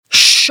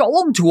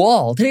Shalom to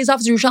all. Today's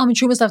office Yerushalmi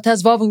Terumos Daf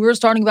Tezvav, and we're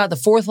starting about the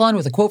fourth line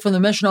with a quote from the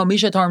Mishnah,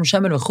 Misha Tarim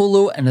Shemen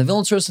V'chulu, and the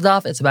Vilna source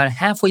daf. It's about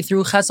halfway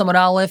through Ches Amud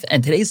Aleph,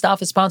 and today's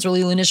daf is sponsored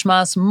Lili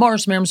Nishmas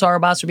Mars Miriam Sarah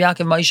Bas Rabbi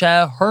Yaakov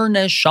Moshe. Her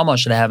neshama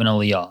should have an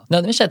aliyah.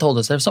 Now the Mishnah told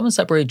us that if someone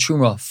separated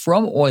truma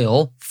from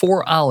oil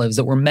 4 olives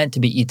that were meant to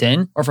be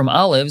eaten, or from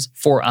olives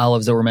 4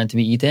 olives that were meant to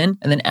be eaten,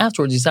 and then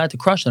afterwards decide to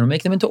crush them and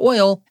make them into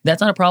oil, that's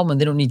not a problem, and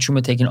they don't need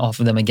truma taken off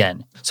of them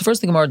again. So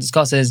first the Gemara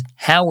discusses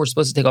how we're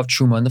supposed to take off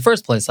truma in the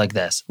first place like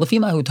this.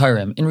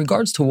 In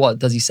regards to what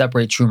does he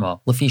separate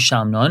truma? Lefi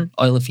shamnon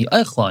or lefi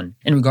eichlon?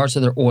 In regards to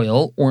their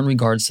oil or in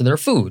regards to their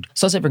food?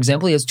 So say for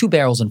example he has 2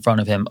 barrels in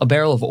front of him, a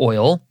barrel of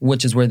oil,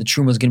 which is where the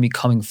truma is going to be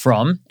coming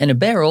from, and a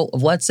barrel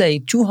of, let's say,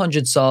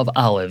 200 saw of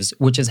olives,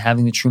 which is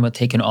having the truma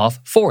taken off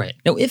for it.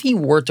 Now if he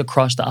were to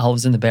crush the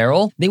olives in the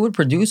barrel, they would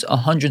produce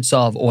 100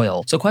 saw of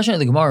oil. So the question of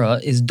the Gemara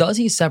is, does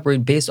he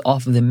separate based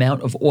off of the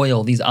amount of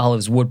oil these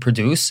olives would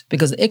produce?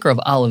 Because the ikra of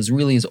olives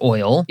really is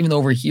oil, even though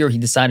over here he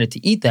decided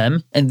to eat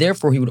them, and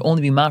therefore he would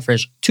only be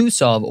mafresh 2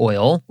 saw of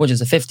oil, which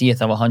is a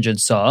 50th of 100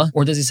 saw,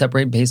 or does he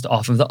separate based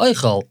off of the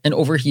eichel? And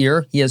over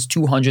here, he has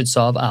 200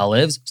 saw of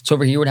olives, so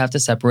over here would have to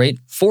separate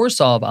 4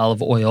 saw of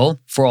olive oil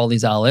for all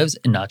these olives,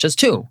 and not just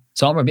 2.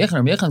 So Rabbi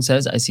Yechon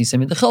says, I see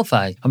some in the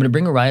Chilfai. I'm going to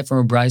bring a riot from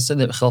a brisa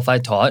that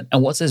Chilfai taught.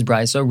 And what's this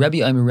brisa?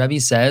 Rabbi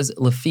says,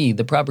 Lefi,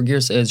 the proper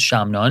girsa is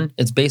Shamnon.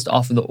 It's based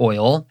off of the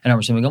oil. And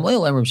Rabbi Shimon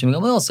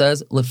Gamliel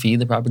says, Lefi,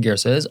 the proper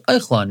girsa is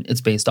Eichlon.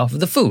 It's based off of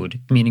the food,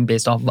 meaning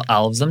based off of the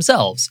olives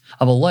themselves.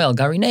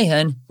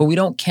 But we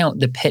don't count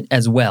the pit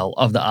as well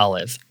of the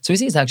olive. So we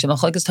see it's actually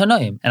Machlekes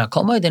Tanaim. And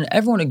Akalmai, then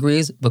everyone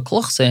agrees, the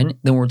Kluchsin,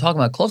 then when we're talking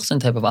about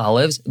Kluchsin type of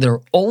olives, they're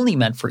only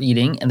meant for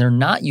eating and they're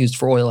not used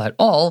for oil at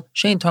all.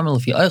 Shein Tarmel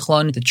Lefi Eichlon.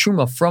 The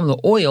truma from the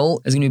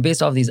oil is going to be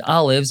based off these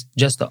olives,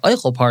 just the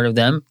eichel part of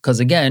them, because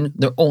again,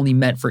 they're only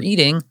meant for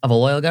eating, of a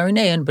loyal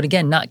garinean, but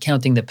again, not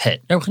counting the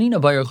pit. Now,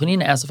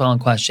 Chanina asked the following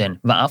question: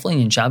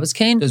 Va'aflin in Shabbos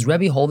Kain, does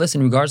Rebbe hold this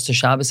in regards to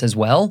Shabbos as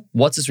well?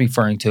 What's this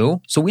referring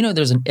to? So we know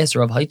there's an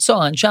Isra of Haitzah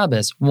on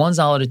Shabbos. One's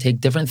allowed to take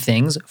different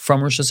things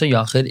from Rosh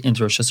Hashanah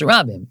into Rosh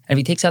Hashanah. And if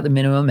he takes out the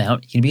minimum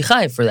amount, he'd be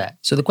chayiv for that.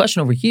 So the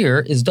question over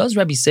here is, does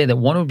Rebbe say that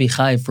one would be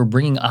chayiv for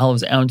bringing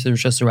olives out into the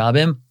Rosh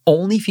Hashanah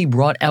only if he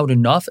brought out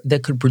enough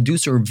that could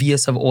produce a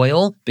revius of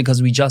oil,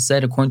 because we just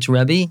said, according to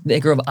Rebbe,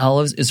 the ikra of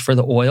olives is for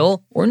the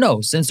oil? Or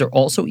no, since they're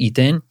also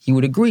eaten, he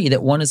would agree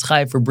that one is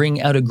chayiv for bringing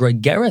out a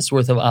gregeres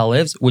worth of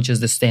olives, which is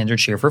the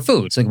standard share for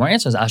food. So the Gemara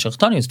answers, Ashach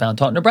Tani was found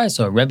taught in a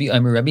brisa.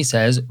 Rebbe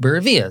says,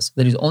 berevius,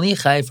 that he's only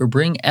chayiv for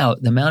bringing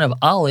out the amount of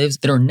olives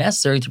that are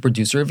necessary to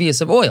produce a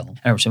revius of oil.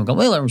 And Rav Shimon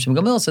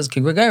Gamliel says,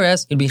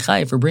 gregeres, he'd be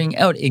chayiv for bringing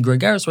out a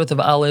gregeres worth of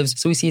olives.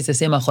 So we see it's the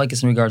same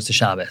machlekes in regards to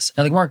Shabbos.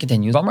 Now the Gemara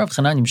continues, Rav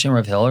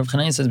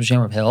Chananya says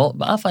b'shem Rav Hill,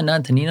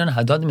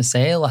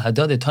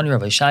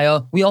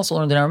 we also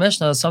learned in our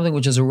Mishnah something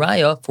which is a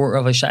raya for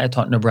Rav Shaya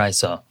taught in a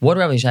brisa. What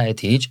did Rav Shaya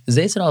teach? If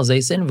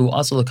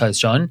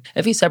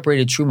he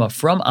separated truma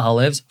from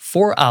olives,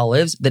 4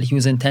 olives that he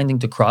was intending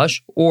to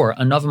crush, or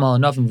anavim al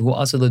anavim v'hu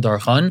asur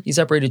l'darchan, he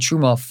separated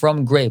truma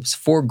from grapes,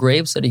 4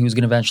 grapes that he was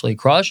going to eventually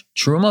crush.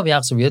 Truma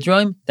v'yachzor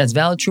v'yitraim, that's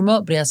valid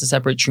truma, but he has to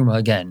separate truma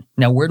again.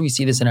 Now, where do we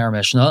see this in our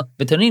Mishnah?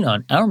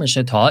 B'taninon, our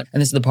Mishnah taught,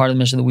 and this is the part of the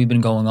Mishnah that we've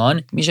been going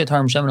on, Misha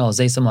Tarim Shemen al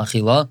Zeisam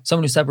Lachila,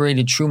 someone who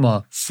separated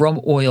truma from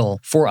oil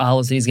 4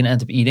 olives that he's going to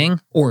end up eating,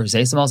 or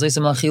Zeisam al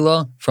Zeisam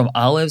Lachila, from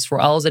olives 4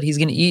 olives that he's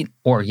going to eat,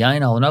 or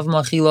Yain al Navim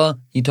Lachila,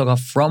 he took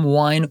off from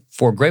wine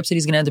 4 grapes that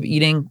he's going to end up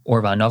eating,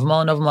 or Va'navim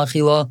al Navim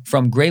Lachila,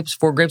 from grapes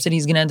 4 grapes that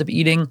he's going to end up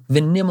eating,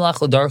 V'nimlach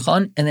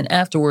l'darchan, and then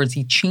afterwards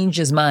he changed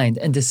his mind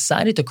and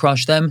decided to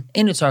crush them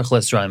in a tzarch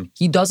l'sraim.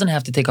 He doesn't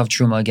have to take off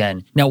truma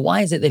again. Now,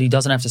 why is it that he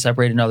doesn't have to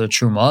separate another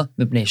truma?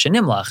 Mipnei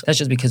shenimlach. That's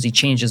just because he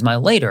changed his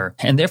mind later,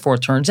 and therefore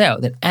it turns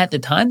out that at the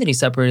time that he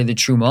separated the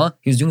truma,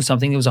 he was doing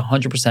something that was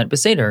 100%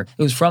 beseder.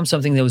 It was from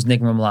something that was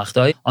nigmar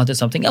malachtai onto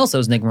something else that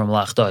was nigmar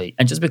malachtai.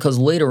 And just because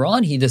later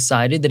on he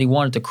decided that he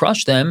wanted to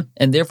crush them,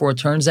 and therefore it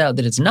turns out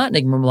that it's not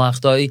nigmar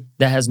malachtai,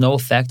 that has no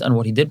effect on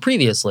what he did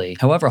previously.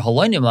 However,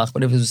 halay nimlach,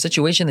 but if it was a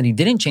situation that he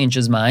didn't change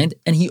his mind,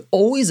 and he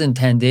always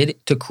intended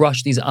to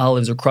crush these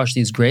olives or crush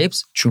these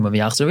grapes, truma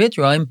v'yachzor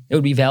v'yitraim, it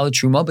would be valid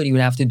truma, but he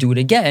would have to do it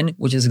again,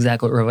 which is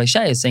exactly what Rav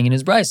Shaya is saying in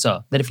his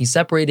brisa, that if he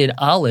separated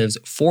olives,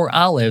 4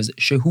 olives,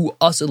 shehu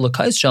asur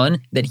l'kaishan,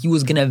 that he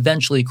was going to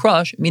eventually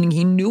crush, meaning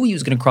he knew he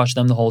was going to crush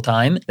them the whole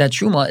time, that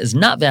truma is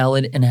not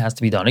valid and it has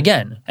to be done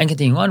again. And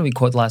continuing on, we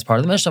quote the last part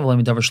of the Mishnah, and Rav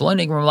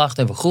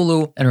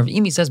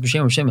Imi says,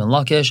 b'shem Rav Shimon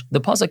Lakish, the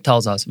pasuk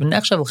tells us, and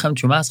your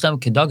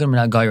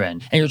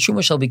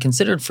truma shall be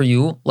considered for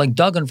you like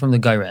dagan from the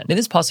gairen. Now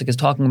this pasuk is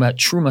talking about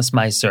trumas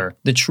meiser,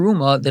 the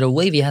truma that a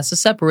Levi has to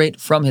separate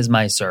from from his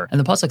meiser. And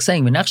the pasuk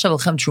saying, "V'nachshav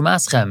lechem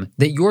trumaschem,"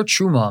 that your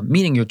truma,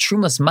 meaning your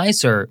trumas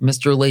meiser,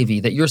 Mr. Levi,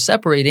 that you're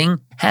separating,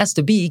 has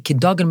to be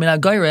kidagan min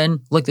hagayren,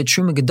 like the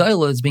truma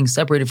gedayla is being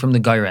separated from the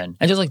gayren.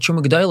 And just like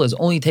truma gedayla is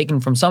only taken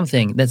from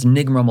something that's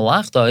nigmar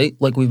malachtai,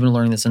 like we've been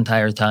learning this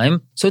entire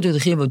time, so too the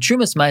chiyuv of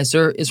trumas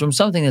meiser is from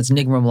something that's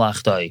nigmar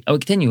malachtai. I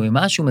would continue,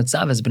 Imashu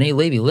mitzaves b'nei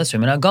Levi lisser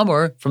min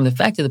hagamor, from the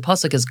fact that the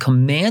pasuk is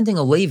commanding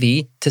a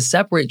Levi to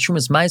separate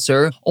trumas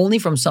meiser only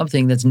from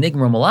something that's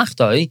nigmar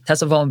malachtai.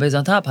 Tesavav and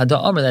bezantap hada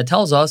amr, that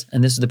tells us,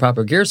 and this is the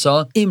proper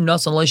girsa, im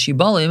nasan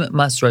leishibalim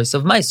masrais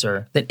of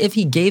meiser, that if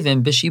he gave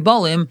him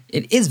bishibalim,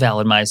 it is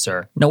valid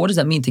meiser. Now, what does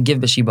that mean to give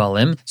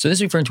bishibalim? So this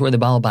is referring to where the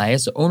Baal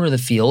Bayis, the owner of the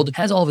field,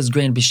 has all of his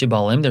grain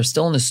bishibalim, they're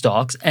still in the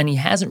stalks, and he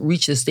hasn't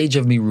reached the stage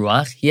of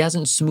miruach, he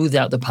hasn't smoothed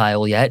out the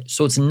pile yet,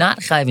 so it's not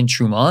chayv in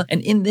truma,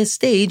 and in this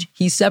stage,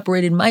 he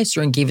separated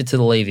meiser and gave it to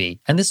the Levi.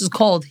 And this is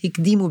called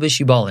hikdimu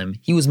bishibalim.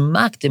 He was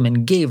makdim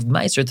and gave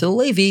meiser to the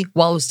Levi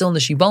while it was still in the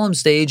shibalim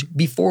stage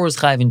before it was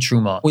chayv in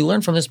truma. We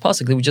learned from this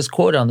pasuk that we just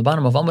quoted on the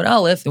bottom of Amud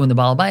Aleph that when the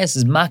Baal Bayis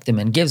is makdim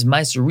and gives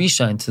meiser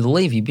rishon to the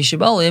Levi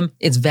bishibalim,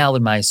 it's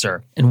valid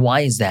meiser. And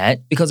why is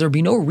that? Because there would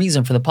be no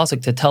reason for the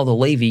pasuk to tell the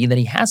Levi that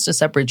he has to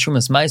separate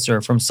trumas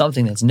meiser from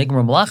something that's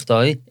nigmar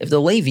malachtai if the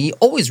Levi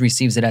always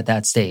receives it at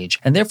that stage.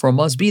 And therefore it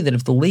must be that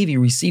if the Levi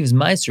receives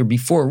meiser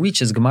before it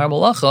reaches gemar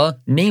malacha,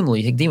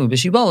 namely hikdimu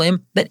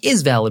bishibalim, that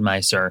is valid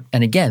meiser.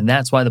 And again,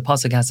 that's why the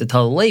pasuk has to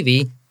tell the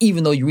Levi,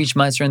 even though you reach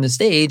meiser in the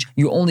stage,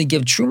 you only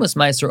give trumas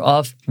meiser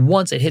off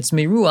once it hits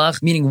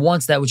miruach, meaning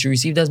once that which you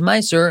received as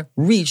meiser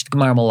reached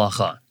gemar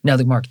malacha. Now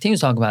the Gemara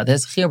continues to talk about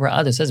this. Chia bar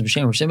Ada says,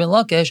 "B'shem Rav Shimon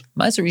Lakish,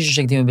 meiser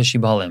rishon shektim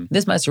b'shibalim."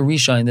 This meiser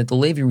rishon that the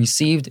Levi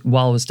received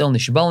while it was still in the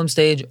shibalim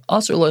stage,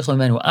 asur lo yechol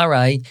menu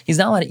arai, he's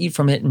not allowed to eat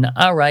from it in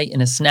arai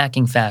in a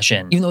snacking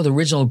fashion. Even though the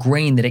original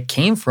grain that it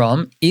came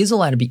from is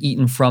allowed to be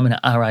eaten from in an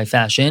arai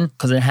fashion,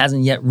 because it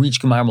hasn't yet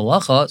reached gemar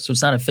malacha, so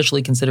it's not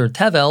officially considered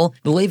tevel,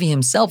 the Levi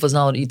himself is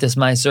not allowed to eat this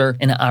meiser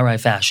in an arai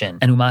fashion.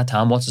 And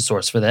umatam, what's the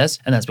source for this?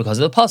 And that's because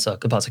of the pasuk.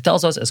 The pasuk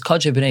tells us, "As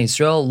kadshe b'nei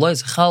Yisrael lo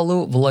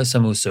yichalu v'lo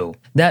yisamusu,"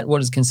 that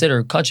what is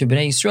considered kadshe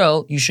b'nei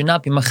Yisrael, you should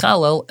not be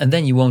machalel, and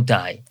then you won't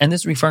die. And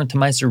this is referring to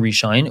meiser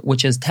rishon,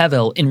 which is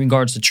tevel in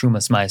regards to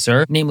trumas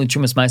meiser. Namely,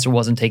 trumas meiser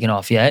wasn't taken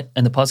off yet,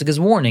 and the pasuk is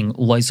warning,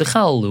 lo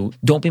yichalu,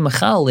 don't be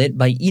machalel it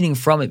by eating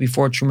from it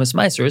before trumas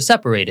meiser is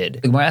separated.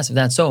 The Gemara asks, if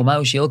that's so,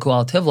 ma'u shiilku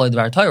al tevloi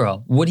dvar Torah,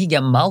 would he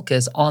get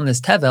malchus on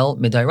this tevel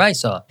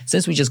midairaisa?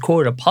 Since we just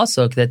quoted a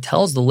pasuk that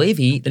tells the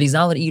Levi that he's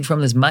not allowed to eat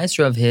from this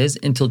meiser of his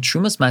until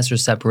trumas meiser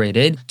is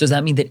separated, does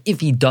that mean that if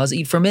he does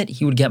eat from it,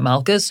 he would get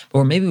malchus?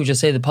 Or maybe we just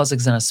say the pasuk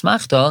is in a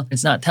smachta,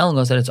 it's not telling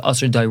us that it's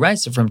asur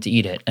dairaisa for him to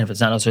eat it. And if it's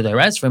not asur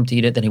dairaisa for him to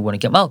eat it, then he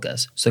wouldn't get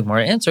malchus. So the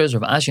Gemara answers,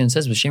 Rav Ashian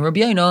says, B'shem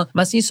Rabbi Yaina,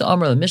 Masnisa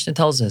Amar, the Mishnah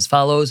tells us as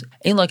follows,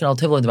 Ein like an al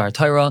tivla dvar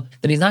Torah,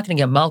 that he's not going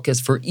to get malchus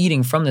for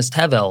eating from this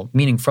tevel,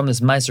 meaning from this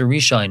meiser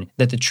rishon,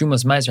 that the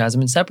trumas meiser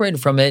hasn't been separated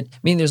from it,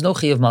 meaning there's no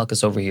chi of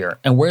malchus over here.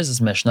 And where's this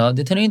Mishnah?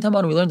 The Tanayin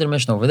Taman, we learned in the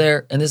Mishnah over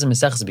there, and this is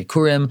Mesechus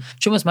Bikurim,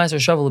 trumas meiser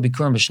shavel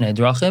bikurim b'shnei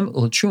drachim,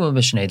 ul truma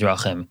b'shnei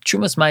drachim.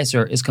 Trumas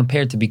meiser is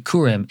compared to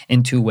bikurim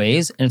in two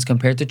ways, and it's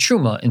compared to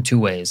truma in two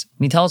ways.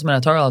 Nitalas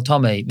menatar al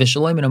tamei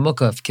v'shaloi min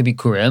amukaf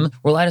kibikurim.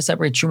 We're allowed to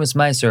separate trumas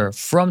meiser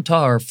from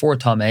tar for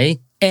tamei,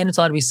 and it's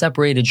allowed to be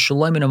separated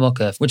shalom and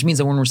amukaf, which means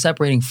that when we're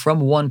separating from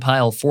one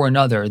pile for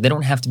another, they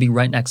don't have to be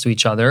right next to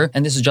each other.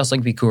 And this is just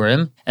like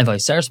bikurim. And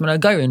vayseres min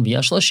hagayren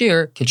v'yesh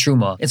lashir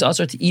ketruma. It's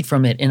also to eat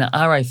from it in an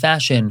arai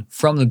fashion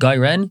from the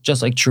gayren,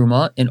 just like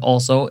truma, and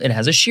also it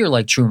has a shear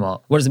like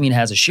truma. What does it mean it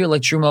has a shear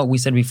like truma? We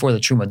said before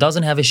that truma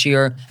doesn't have a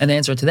shear, and the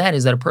answer to that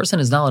is that a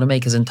person is not allowed to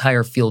make his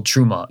entire field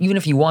truma. Even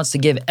if he wants to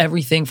give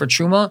everything for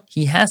truma,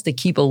 he has to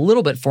keep a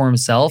little bit for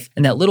himself,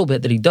 and that little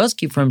bit that he does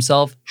keep for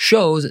himself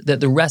shows that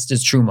the rest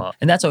is truma.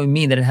 And that's what we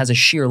mean that it has a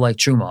shear like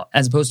truma.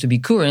 As opposed to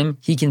bikurim,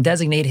 he can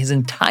designate his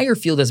entire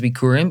field as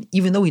bikurim,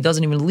 even though he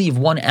doesn't even leave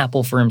one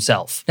apple for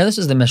himself. Now this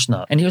is the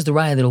Mishnah, and here's the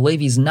raya that a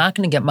Levi is not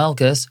going to get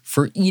malchus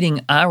for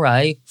eating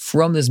arai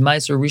from this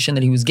meiser rishon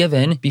that he was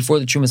given before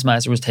the trumas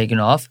meiser was taken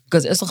off,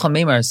 because isn't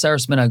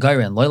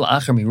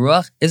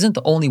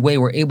the only way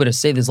we're able to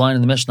say this line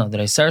in the Mishnah that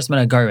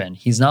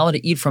he's not allowed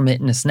to eat from it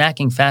in a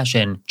snacking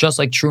fashion, just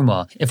like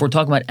truma, if we're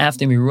talking about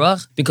after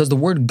miruach, because the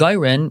word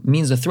gairen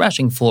means the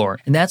threshing floor,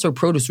 and that's where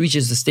produce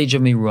reaches the stage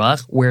of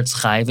miruach where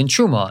it's chayv and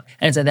truma,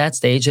 and it's at that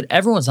stage that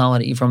everyone's not allowed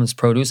to eat from this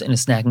produce in a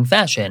snacking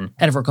fashion.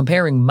 And if we're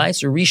comparing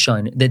meiser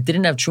rishon that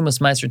didn't have trumas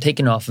meiser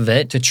taken off of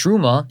it to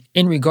truma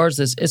in regards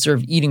to this isser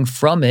of eating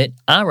from it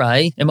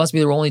arai, it must be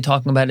that we're only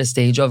talking about a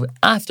stage of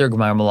after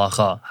gemar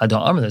malacha.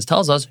 Hada Amar, this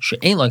tells us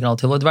she'ain like an al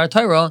tivla dvar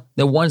Torah,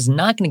 that one's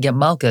not going to get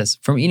malchus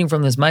from eating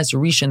from this meiser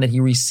rishon that he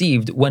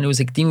received when it was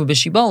ikdimu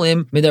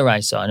b'shibalim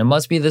midaraisa, and it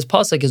must be this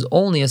pasuk is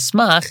only a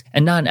smach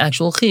and not an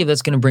actual chiv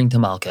that's going to bring to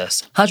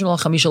malchus. Hajmal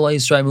chamisha la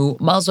yisraimu.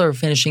 Malzar are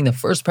finishing the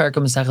first parak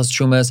of Maseches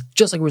Trumas,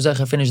 just like we're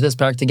zecha finished this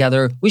parak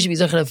together. We should be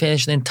zecha to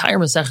finish the entire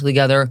Masech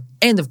together,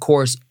 and of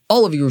course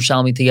all of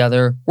Yerushalmi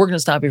together. We're going to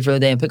stop here for the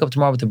day and pick up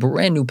tomorrow with a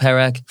brand new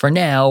parak. For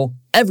now,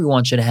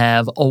 everyone should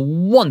have a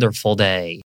wonderful day.